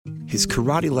his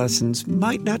karate lessons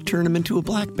might not turn him into a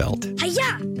black belt.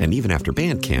 Hi-ya! And even after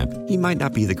band camp, he might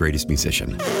not be the greatest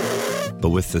musician.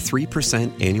 But with the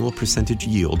 3% annual percentage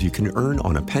yield you can earn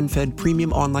on a PenFed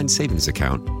premium online savings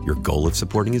account, your goal of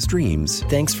supporting his dreams...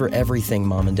 Thanks for everything,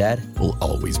 Mom and Dad. ...will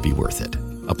always be worth it.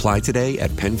 Apply today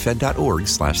at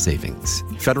PenFed.org/savings.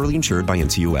 Federally insured by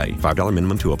NCUA. $5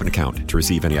 minimum to open account. To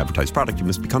receive any advertised product, you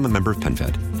must become a member of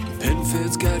PenFed.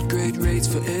 PenFed's got great rates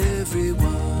for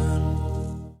everyone.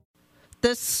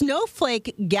 The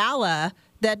Snowflake Gala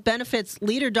that benefits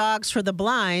Leader Dogs for the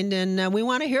Blind, and we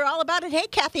want to hear all about it. Hey,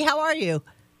 Kathy, how are you?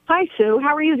 Hi, Sue.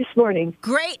 How are you this morning?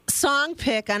 Great song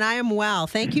pick, and I am well.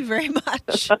 Thank you very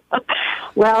much.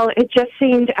 Well, it just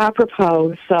seemed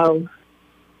apropos, so...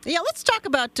 Yeah, let's talk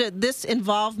about this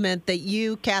involvement that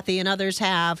you, Kathy, and others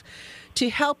have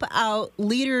to help out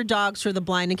Leader Dogs for the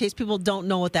Blind, in case people don't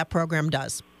know what that program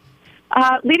does.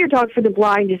 Leader Dog for the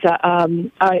Blind is a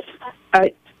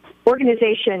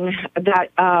organization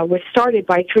that was started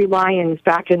by 3 Lions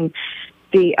back in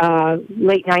the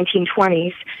late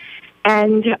 1920s,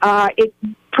 and it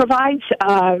provides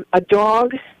a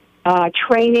dog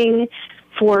training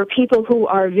for people who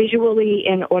are visually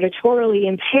and auditorily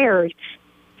impaired,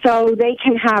 so they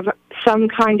can have some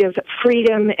kind of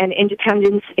freedom and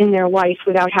independence in their life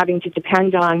without having to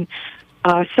depend on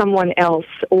someone else,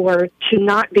 or to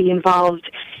not be involved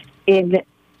in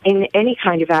any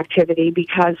kind of activity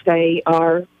because they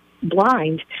are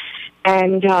blind.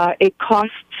 And it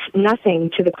costs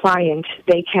nothing to the client.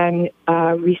 They can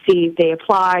they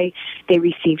apply, they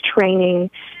receive training,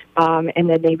 and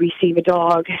then they receive a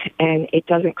dog, and it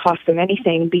doesn't cost them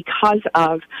anything because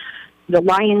of the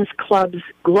Lions clubs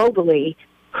globally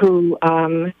who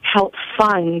help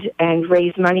fund and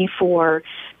raise money for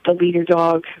the Leader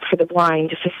Dog for the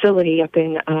Blind facility up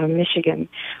in Michigan.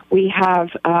 We have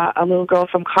a little girl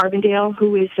from Carbondale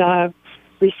who is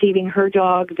receiving her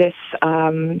dog this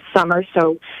summer,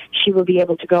 so she will be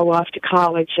able to go off to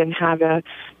college and have a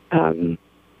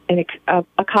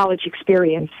college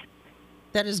experience.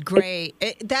 That is great.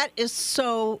 That is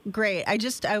so great. I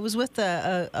was with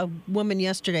a woman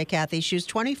yesterday, Kathy. She was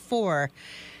 24,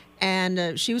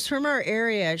 and she was from our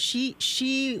area.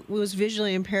 She was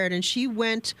visually impaired, and she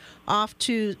went off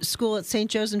to school at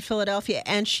St. Joe's in Philadelphia,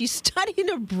 and she's studying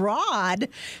abroad.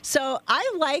 So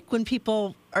I like when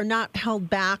people are not held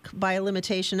back by a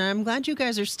limitation, and I'm glad you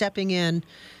guys are stepping in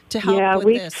to help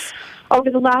with this. Over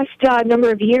the last number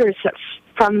of years,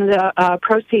 from the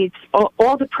proceeds,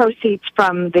 all the proceeds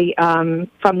from the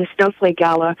Snowflake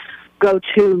Gala go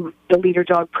to the Leader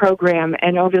Dog program.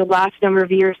 And over the last number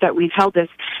of years that we've held this,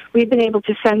 we've been able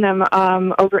to send them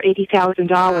over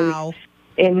 $80,000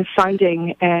 in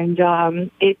funding. And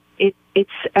it's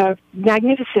a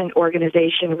magnificent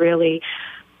organization, really.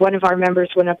 One of our members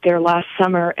went up there last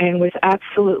summer and was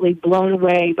absolutely blown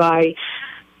away by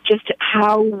just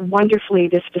how wonderfully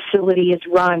this facility is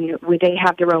run. Where they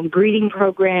have their own breeding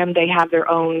program, they have their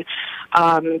own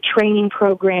training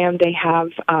program, they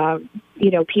have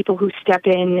people who step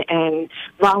in and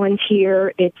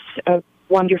volunteer. It's a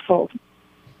wonderful,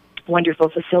 wonderful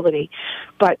facility.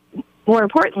 But more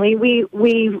importantly, we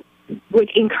would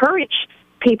encourage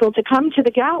people to come to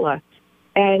the gala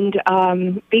and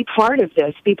be part of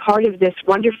this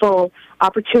wonderful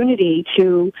opportunity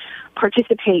to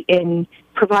participate in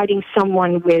providing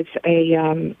someone with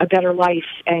a better life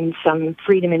and some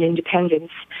freedom and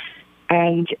independence.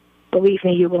 And believe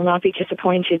me, you will not be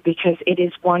disappointed because it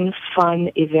is one fun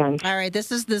event. All right,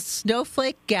 this is the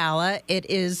Snowflake Gala. It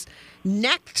is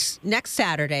next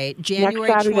Saturday, January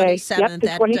 27th, yep, the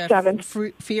 27th.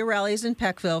 At Fiorelli's in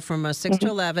Peckville from 6 to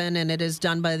 11, and it is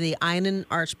done by the Eynon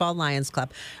Archbald Lions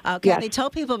Club. Kathy, tell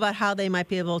people about how they might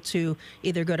be able to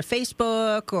either go to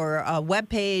Facebook or a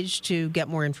webpage to get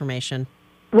more information.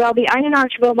 Well, the Eynon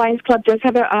Archbald Lions Club does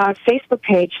have a Facebook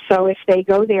page, so if they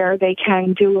go there, they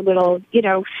can do a little,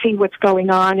 see what's going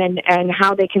on and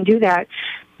how they can do that.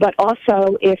 But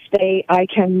also, I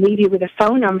can leave you with a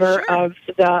phone number of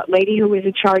the lady who is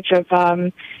in charge of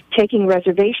taking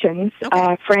reservations,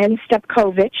 Fran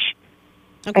Stepkovich,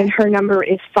 and her number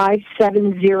is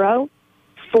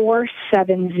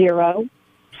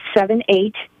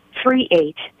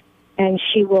 570-470-7838. And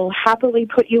she will happily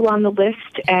put you on the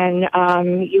list, and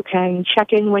you can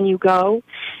check in when you go.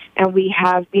 And we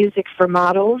have music for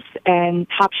models and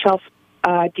top-shelf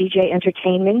DJ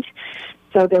entertainment.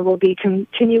 So there will be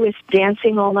continuous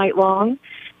dancing all night long,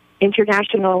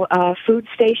 international food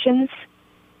stations,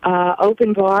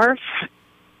 open bar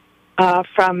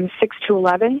from 6 to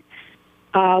 11.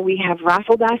 We have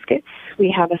raffle baskets.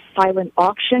 We have a silent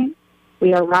auction.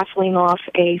 We are raffling off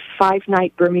a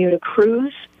 5-night Bermuda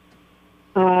cruise.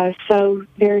 So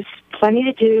there's plenty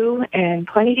to do and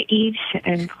plenty to eat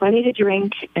and plenty to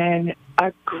drink and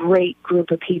a great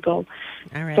group of people.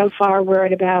 All right. So far,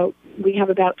 we have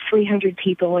about 300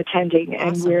 people attending,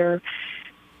 Awesome.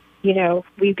 and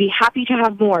we'd be happy to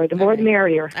have more. The more, the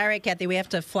merrier. All right, Kathy, we have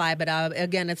to fly, but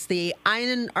again, it's the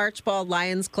Eynon Archbald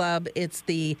Lions Club. It's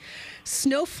the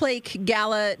Snowflake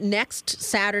Gala next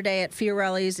Saturday at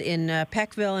Fiorelli's in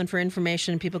Peckville, and for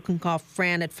information, people can call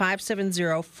Fran at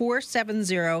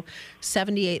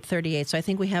 570-470-7838. So I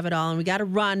think we have it all, and we got to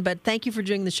run, but thank you for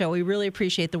doing the show. We really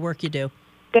appreciate the work you do.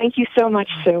 Thank you so much,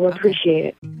 Sue. Appreciate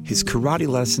it. His karate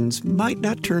lessons might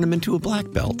not turn him into a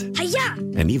black belt. Hi-ya!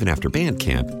 And even after band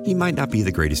camp, he might not be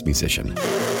the greatest musician.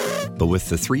 But with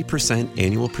the 3%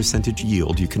 annual percentage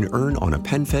yield you can earn on a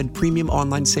PenFed premium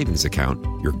online savings account,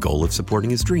 your goal of supporting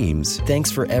his dreams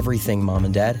Thanks for everything, Mom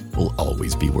and Dad. will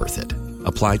always be worth it.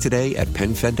 Apply today at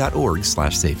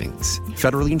PenFed.org/savings.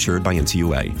 Federally insured by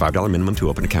NCUA. $5 minimum to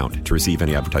open account. To receive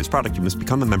any advertised product, you must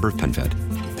become a member of PenFed.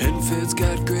 PenFed's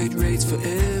got great rates for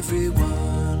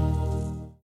everyone.